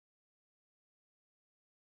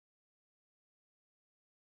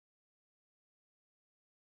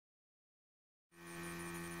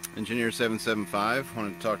Engineer 775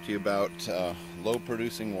 wanted to talk to you about low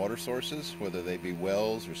producing water sources, whether they be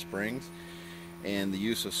wells or springs, and the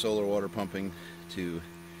use of solar water pumping to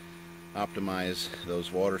optimize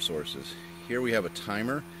those water sources. Here we have a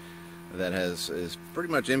timer that is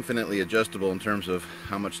pretty much infinitely adjustable in terms of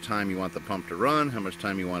how much time you want the pump to run, how much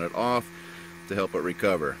time you want it off to help it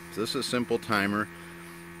recover. So this is a simple timer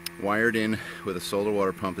wired in with a solar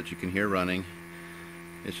water pump that you can hear running.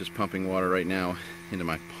 It's just pumping water right now into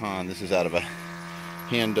my pond. This is out of a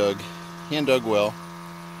hand dug well,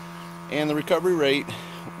 and the recovery rate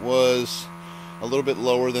was a little bit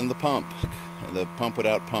lower than the pump. The pump would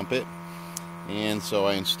out pump it, and so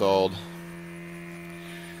I installed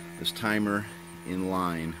this timer in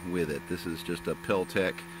line with it. This is just a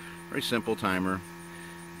Peltec, very simple timer,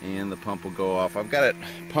 and the pump will go off. I've got it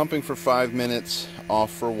pumping for 5 minutes,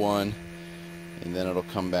 off for 1, and then it'll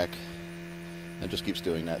come back. It just keeps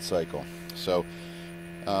doing that cycle. So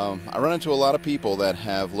I run into a lot of people that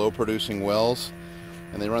have low producing wells,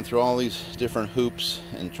 and they run through all these different hoops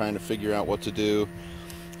and trying to figure out what to do.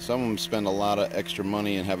 Some of them spend a lot of extra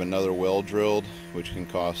money and have another well drilled, which can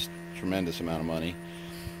cost a tremendous amount of money.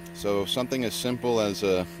 So something as simple as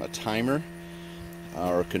a timer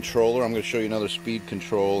or a controller. I'm going to show you another speed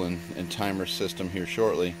control and timer system here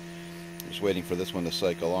shortly. Just waiting for this one to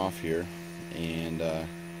cycle off here. And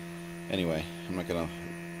anyway, I'm not going to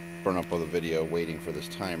burn up all the video waiting for this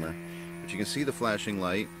timer, but you can see the flashing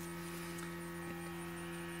light,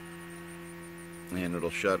 and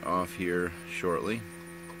it'll shut off here shortly.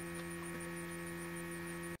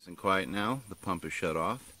 It's in quiet now. The pump is shut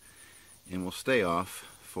off and will stay off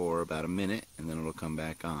for about a minute, and then it'll come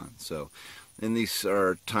back on. So, and these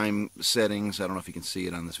are time settings. I don't know if you can see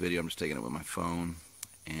it on this video. I'm just taking it with my phone,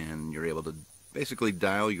 and you're able to basically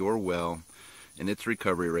dial your well and its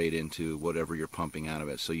recovery rate into whatever you're pumping out of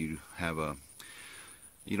it. So you have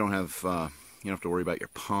you don't have to worry about your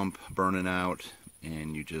pump burning out,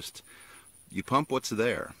 and you pump what's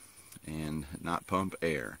there and not pump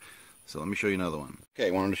air. So let me show you another one. Okay,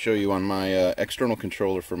 I wanted to show you on my external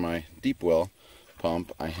controller for my deep well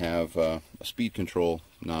pump. I have a speed control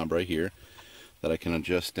knob right here that I can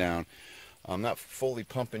adjust down. I'm not fully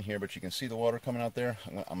pumping here, but you can see the water coming out there.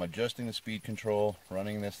 I'm adjusting the speed control,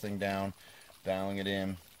 running this thing down, dialing it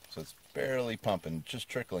in, so it's barely pumping, just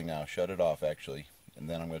trickling now. Shut it off actually, and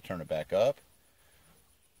then I'm going to turn it back up,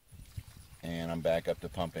 and I'm back up to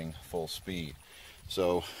pumping full speed.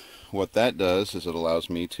 So what that does is it allows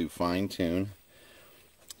me to fine-tune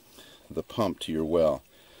the pump to your well.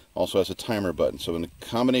 Also has a timer button, so in the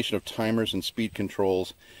combination of timers and speed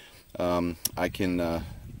controls, I can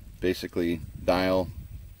basically dial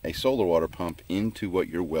a solar water pump into what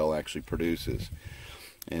your well actually produces.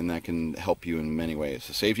 And that can help you in many ways.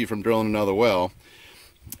 To save you from drilling another well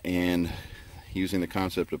and using the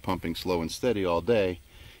concept of pumping slow and steady all day,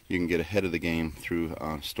 you can get ahead of the game through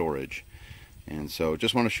storage. And so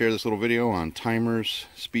just want to share this little video on timers,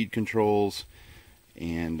 speed controls,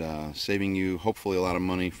 and saving you hopefully a lot of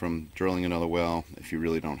money from drilling another well if you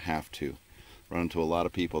really don't have to. Run into a lot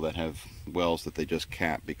of people that have wells that they just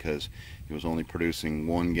cap because it was only producing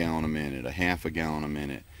 1 gallon a minute, a half a gallon a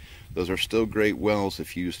minute. Those are still great wells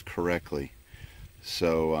if used correctly.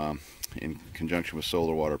 So in conjunction with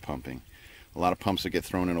solar water pumping, a lot of pumps that get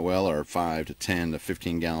thrown in a well are 5 to 10 to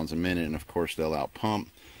 15 gallons a minute, and of course they'll out pump,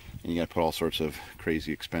 and you got to put all sorts of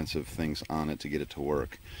crazy expensive things on it to get it to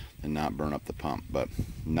work and not burn up the pump, but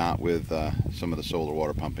not with some of the solar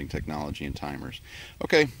water pumping technology and timers.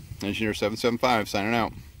 Okay, Engineer 775 signing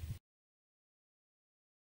out.